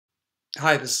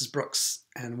Hi, this is Brooks,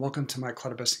 and welcome to my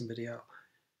clutter busting video.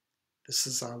 This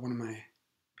is one of my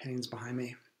paintings behind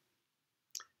me.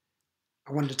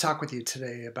 I wanted to talk with you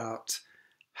today about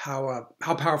how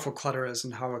powerful clutter is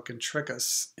and how it can trick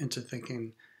us into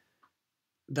thinking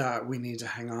that we need to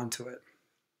hang on to it.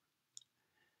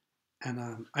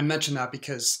 And I mention that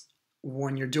because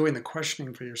when you're doing the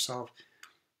questioning for yourself,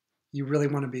 you really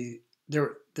want to be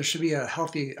there. There should be a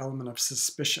healthy element of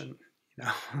suspicion, you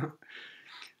know,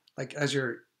 like as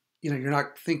you're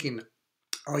not thinking,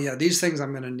 oh yeah, these things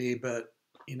I'm going to need, but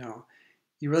you know,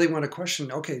 you really want to question,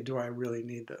 okay, do I really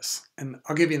need this? And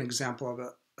I'll give you an example of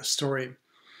a story.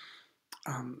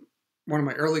 One of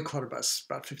my early clutter busts,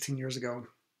 about 15 years ago,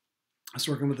 I was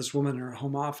working with this woman in her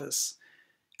home office,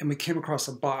 and we came across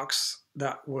a box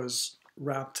that was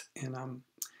wrapped in,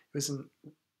 it was in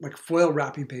like foil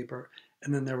wrapping paper,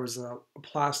 and then there was a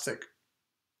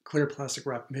clear plastic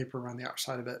wrapping paper around the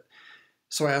outside of it.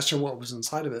 So I asked her what was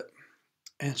inside of it,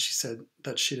 and she said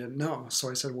that she didn't know. So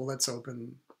I said, well, let's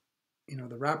open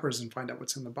the wrappers and find out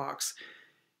what's in the box.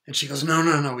 And she goes, no,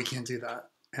 no, no, we can't do that.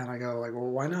 And I go like, well,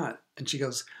 why not? And she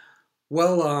goes,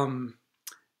 well,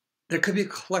 there could be a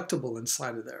collectible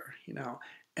inside of there,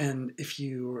 and if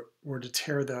you were to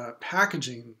tear the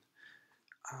packaging,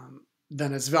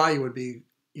 then its value would be,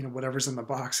 whatever's in the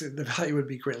box, the value would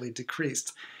be greatly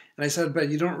decreased. And I said, but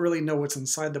you don't really know what's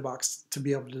inside the box to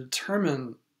be able to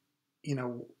determine,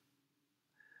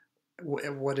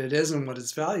 what it is and what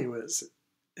its value is,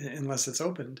 unless it's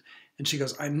opened. And she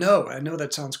goes, I know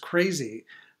that sounds crazy,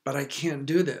 but I can't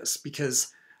do this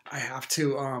because I have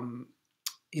to,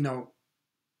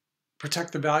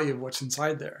 protect the value of what's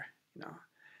inside there,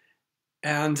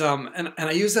 And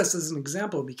I use this as an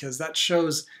example because that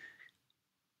shows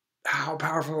how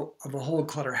powerful of a hold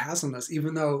clutter has on us.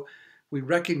 Even though we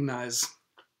recognize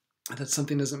that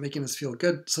something isn't making us feel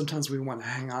good, sometimes we want to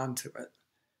hang on to it.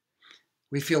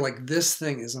 We feel like this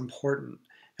thing is important.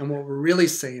 And what we're really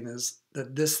saying is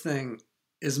that this thing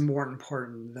is more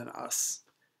important than us.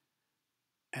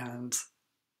 And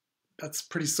that's a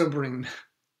pretty sobering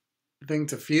thing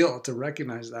to feel, to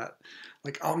recognize that.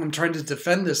 Like, oh, I'm trying to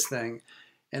defend this thing.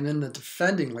 And in the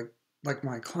defending, like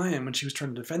my client, when she was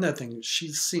trying to defend that thing, she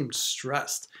seemed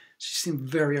stressed. She seemed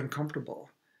very uncomfortable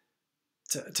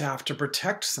to have to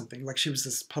protect something. Like she was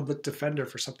this public defender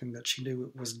for something that she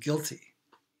knew was guilty,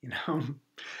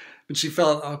 But she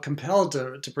felt compelled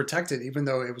to protect it, even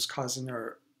though it was causing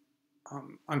her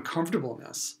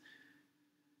uncomfortableness.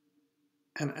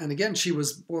 And again, she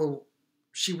was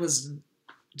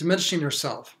diminishing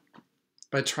herself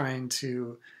by trying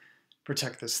to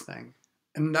protect this thing.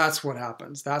 And that's what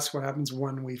happens. That's what happens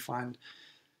when we find,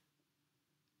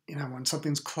 when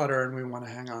something's clutter and we want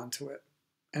to hang on to it.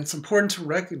 And it's important to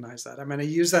recognize that. I mean, I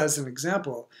use that as an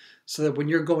example so that when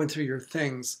you're going through your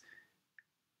things,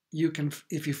 you can,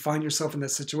 if you find yourself in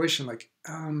that situation, like,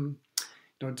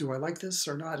 do I like this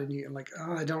or not? And you're like,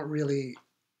 oh, I don't really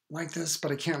like this,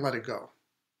 but I can't let it go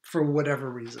for whatever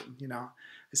reason. I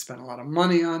spent a lot of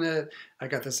money on it. I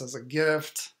got this as a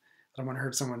gift. I don't want to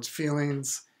hurt someone's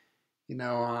feelings.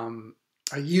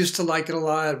 I used to like it a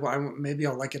lot. Well, maybe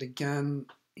I'll like it again,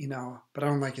 but I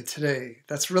don't like it today.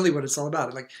 That's really what it's all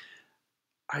about. Like,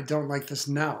 I don't like this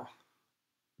now.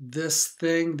 This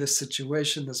thing, this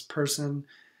situation, this person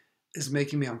is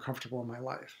making me uncomfortable in my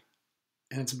life.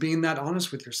 And it's being that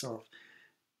honest with yourself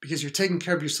because you're taking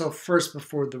care of yourself first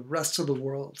before the rest of the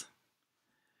world.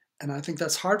 And I think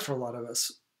that's hard for a lot of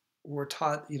us. We're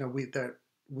taught, that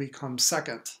we come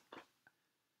second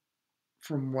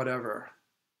from whatever,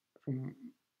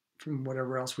 from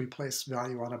whatever else we place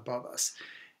value on above us.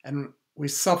 And we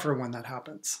suffer when that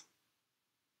happens.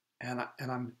 And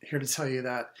I'm here to tell you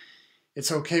that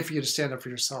it's okay for you to stand up for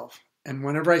yourself. And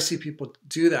whenever I see people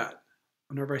do that,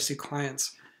 whenever I see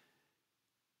clients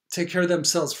take care of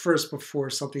themselves first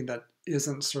before something that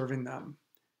isn't serving them,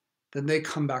 then they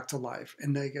come back to life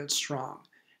and they get strong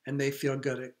and they feel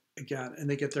good again and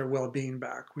they get their well-being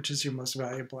back, which is your most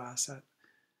valuable asset.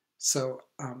 So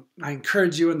I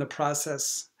encourage you in the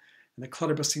process, in the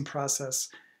clutter busting process,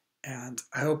 and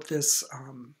I hope this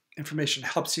information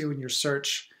helps you in your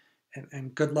search,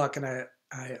 and good luck. And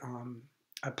I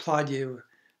applaud you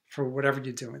for whatever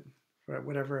you're doing, for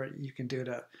whatever you can do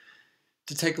to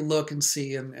take a look and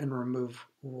see and remove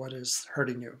what is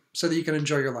hurting you so that you can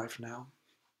enjoy your life now.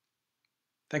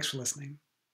 Thanks for listening.